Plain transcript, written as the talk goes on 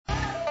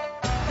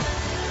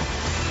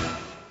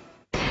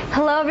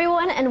Hello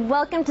everyone and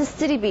welcome to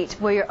City Beat,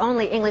 we're your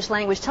only English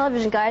language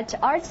television guide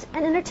to arts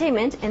and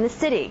entertainment in the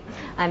city.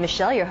 I'm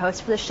Michelle, your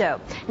host for the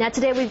show. Now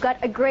today we've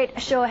got a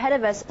great show ahead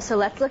of us, so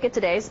let's look at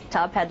today's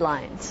top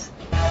headlines.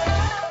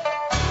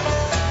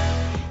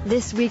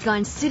 This week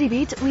on City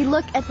Beat, we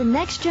look at the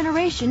next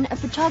generation of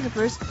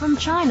photographers from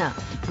China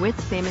with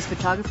famous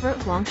photographer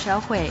Wang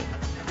Xiaohui.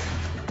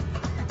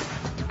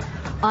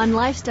 On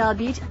Lifestyle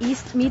Beat,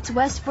 East meets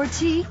West for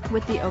tea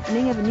with the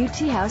opening of a new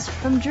tea house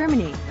from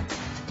Germany.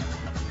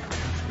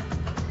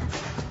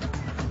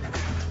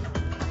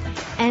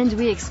 And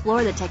we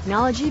explore the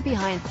technology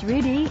behind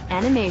 3D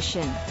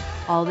animation.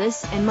 All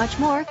this and much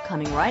more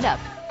coming right up.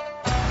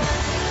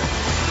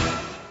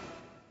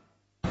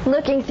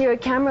 Looking through a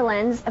camera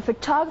lens, a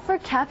photographer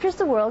captures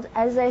the world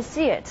as they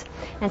see it.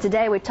 And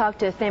today we talk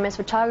to a famous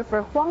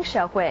photographer, Wang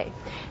Xiaohui.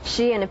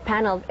 She and a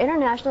panel of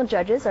international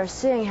judges are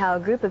seeing how a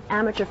group of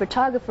amateur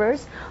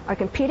photographers are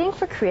competing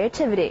for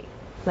creativity.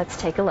 Let's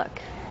take a look.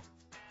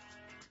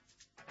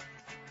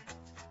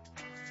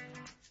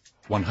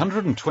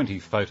 120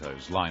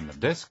 photos line the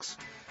desks.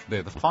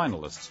 They're the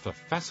finalists for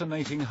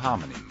Fascinating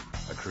Harmony,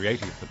 a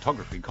creative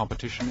photography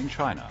competition in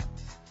China.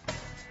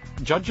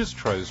 Judges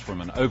chose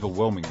from an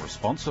overwhelming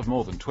response of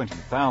more than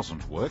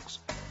 20,000 works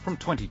from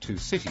 22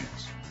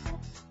 cities.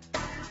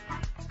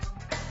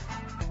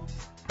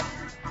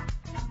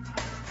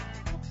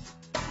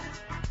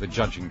 The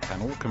judging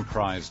panel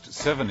comprised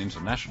 7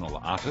 international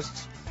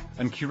artists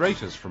and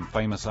curators from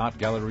famous art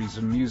galleries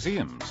and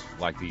museums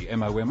like the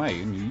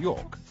MoMA in New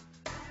York.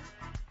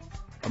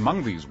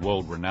 Among these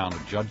world-renowned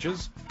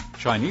judges,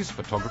 Chinese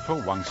photographer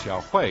Wang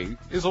Xiaohui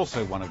is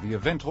also one of the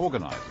event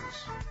organizers.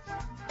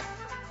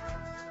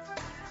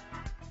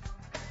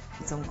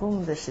 总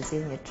共的时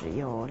间也只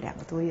有2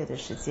个多月的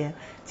时间，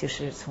就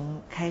是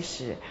从开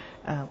始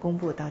公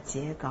布到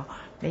截稿，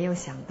没有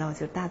想到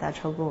就大大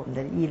超过我们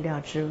的意料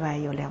之外，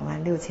有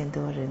26000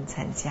多人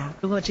参加。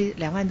如果这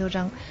2万多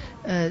张，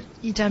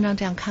一张张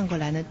这样看过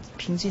来呢，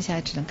平均下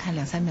来只能看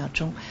2-3秒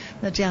钟，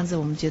那这样子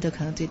我们觉得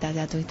可能对大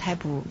家都太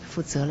不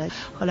负责了。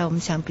后来我们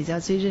想比较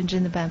最认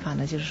真的办法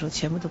呢，就是说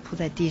全部都铺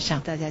在地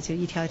上，大家就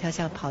一条一条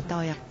像跑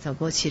道一样走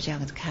过去这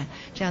样子看，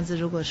这样子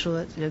如果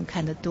说人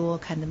看得多、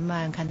看得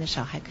慢、看得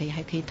少，还可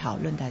以讨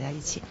论，大家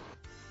一起。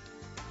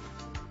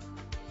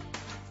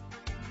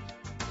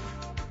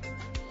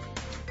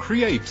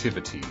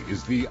Creativity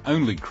is the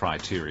only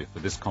criteria for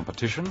this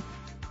competition.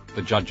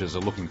 The judges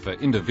are looking for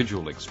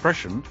individual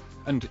expression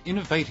and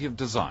innovative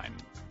design.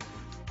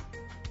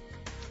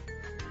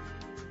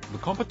 The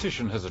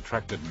competition has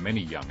attracted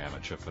many young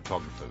amateur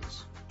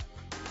photographers.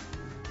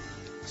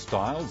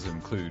 Styles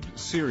include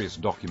serious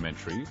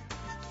documentary,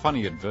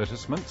 funny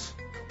advertisements,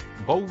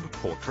 bold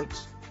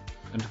portraits,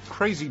 and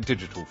crazy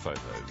digital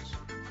photos.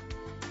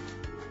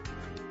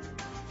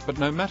 But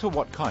no matter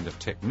what kind of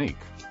technique,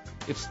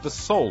 it's the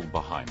soul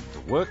behind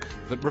the work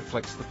that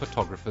reflects the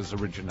photographer's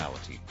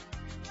originality.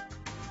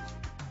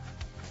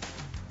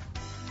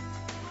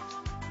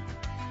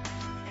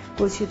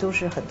 过去都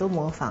是很多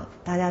模仿，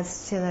大家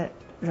现在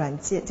软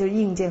件就是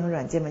硬件和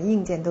软件嘛，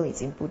硬件都已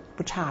经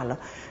不差了，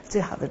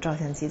最好的照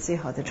相机、最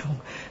好的这种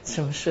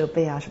什么设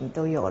备啊，什么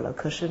都有了。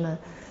可是呢，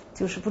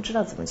就是不知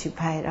道怎么去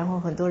拍，然后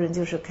很多人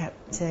就是看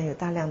现在有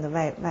大量的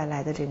外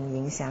来的这种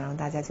影响，然后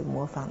大家就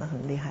模仿得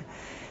很厉害。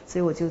所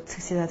以我就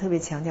现在特别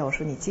强调，我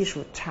说你技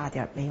术差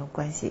点没有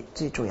关系，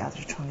最主要的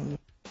是创意。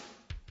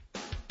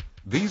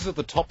These are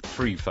the top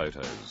 3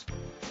 photos.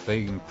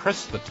 They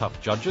impress the tough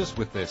judges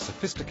with their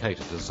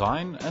sophisticated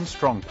design and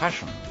strong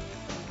passion,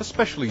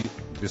 especially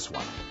this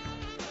one.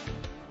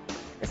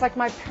 It's like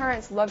my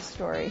parents' love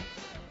story,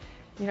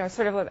 you know,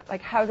 sort of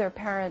like how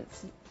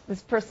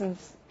this person's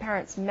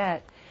parents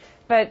met.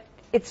 But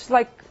it's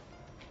like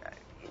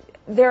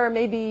there are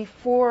maybe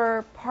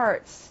 4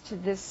 parts to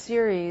this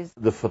series.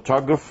 The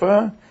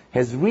photographer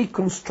has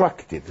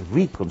reconstructed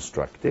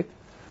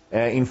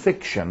in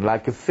fiction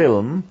like a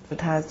film.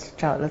 他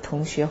找了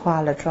同学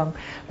化了妆，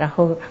然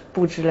后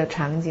布置了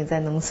场景在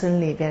农村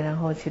里边，然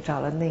后去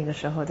找了那个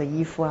时候的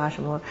衣服啊，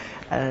什么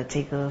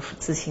这个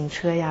自行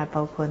车呀，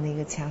包括那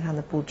个墙上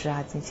的布置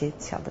啊，这些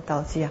小的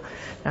道具啊，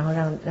然后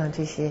让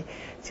这些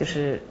就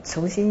是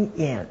重新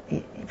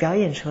表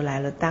演出来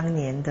了当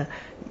年的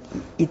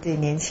一对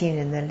年轻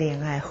人的恋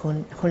爱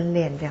婚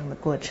恋这样的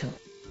过程。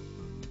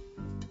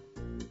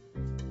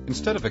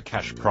Instead of a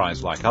cash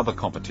prize like other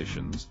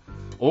competitions,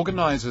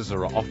 organisers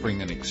are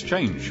offering an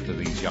exchange for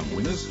these young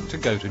winners to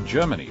go to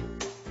Germany.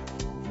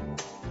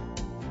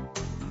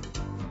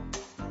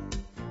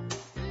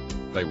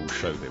 They will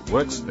show their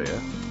works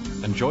there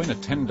and join a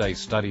 10-day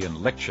study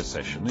and lecture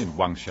session in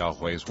Wang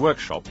Xiaohui's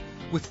workshop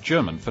with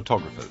German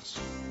photographers.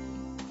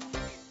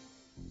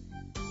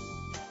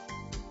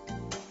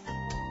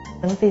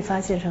 能被发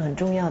现是很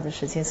重要的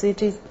事情，所以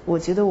我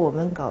觉得我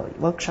们搞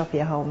workshop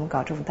也好，我们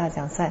搞这种大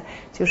奖赛，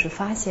就是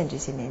发现这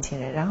些年轻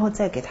人，然后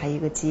再给他一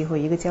个机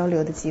会，一个交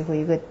流的机会，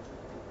一个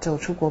走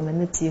出国门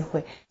的机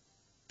会。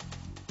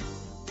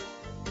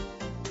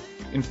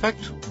In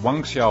fact,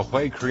 Wang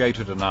Xiaohui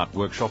created an art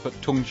workshop at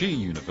Tongji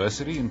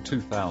University in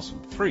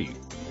 2003.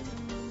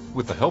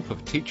 With the help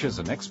of teachers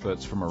and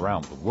experts from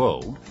around the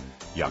world,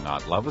 young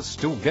art lovers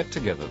still get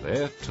together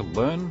there to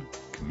learn,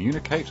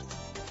 communicate,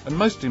 and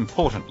most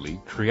importantly,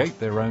 create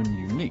their own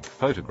unique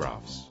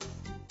photographs.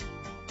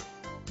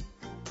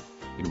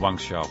 In Wang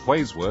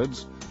Xiaohui's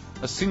words,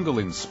 a single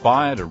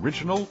inspired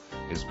original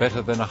is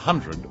better than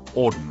 100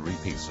 ordinary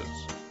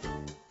pieces.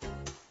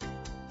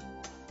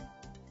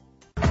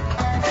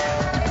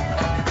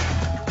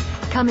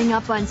 Coming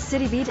up on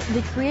City Beat,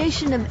 the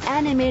creation of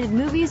animated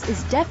movies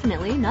is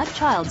definitely not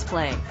child's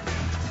play.